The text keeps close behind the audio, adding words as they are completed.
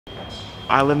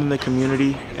I live in the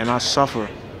community and I suffer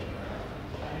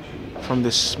from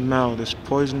this smell, this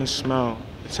poisonous smell.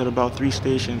 It's at about 3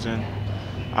 stations and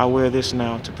I wear this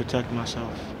now to protect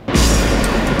myself.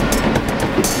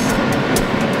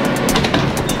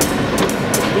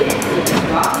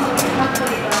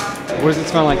 What does it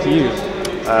smell like to you?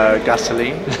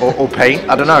 Gasoline or paint.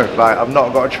 I don't know. Like, I've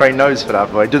not got a trained nose for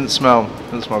that, but it doesn't smell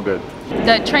good.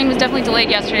 The train was definitely delayed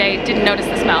yesterday. Didn't notice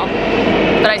the smell,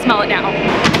 but I smell it now.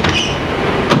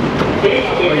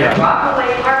 Oh, yeah.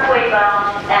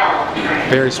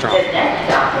 Very strong.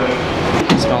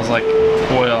 It smells like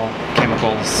oil,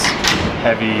 chemicals,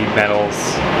 heavy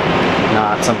metals.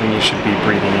 Not something you should be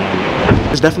breathing in.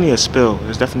 There's definitely a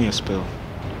spill.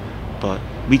 But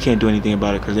we can't do anything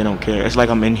about it because they don't care. It's like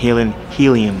I'm inhaling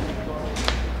helium.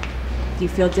 Do you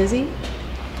feel dizzy?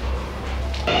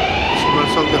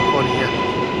 Smells something funny here.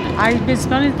 I've been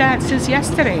smelling that since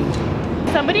yesterday.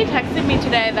 Somebody texted me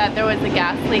today that there was a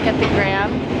gas leak at the Graham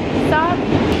stop.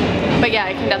 But yeah,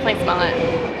 I can definitely smell it.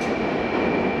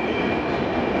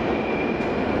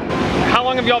 How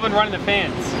long have y'all been running the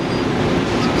fans?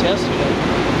 Since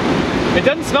yesterday. It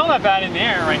doesn't smell that bad in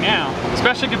there right now,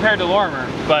 especially compared to Lorimer.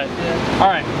 But yeah. All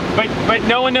right, but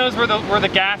no one knows where the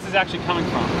gas is actually coming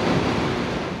from.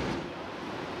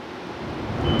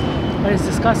 But it's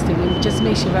disgusting. It just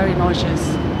makes you very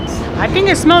nauseous. I think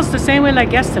it smells the same way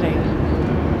like yesterday.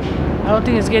 I don't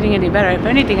think it's getting any better. If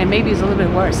anything, it maybe is a little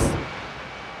bit worse.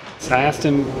 So I asked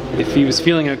him if he was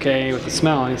feeling okay with the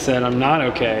smell, and he said, I'm not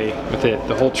okay with it.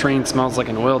 The whole train smells like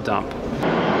an oil dump.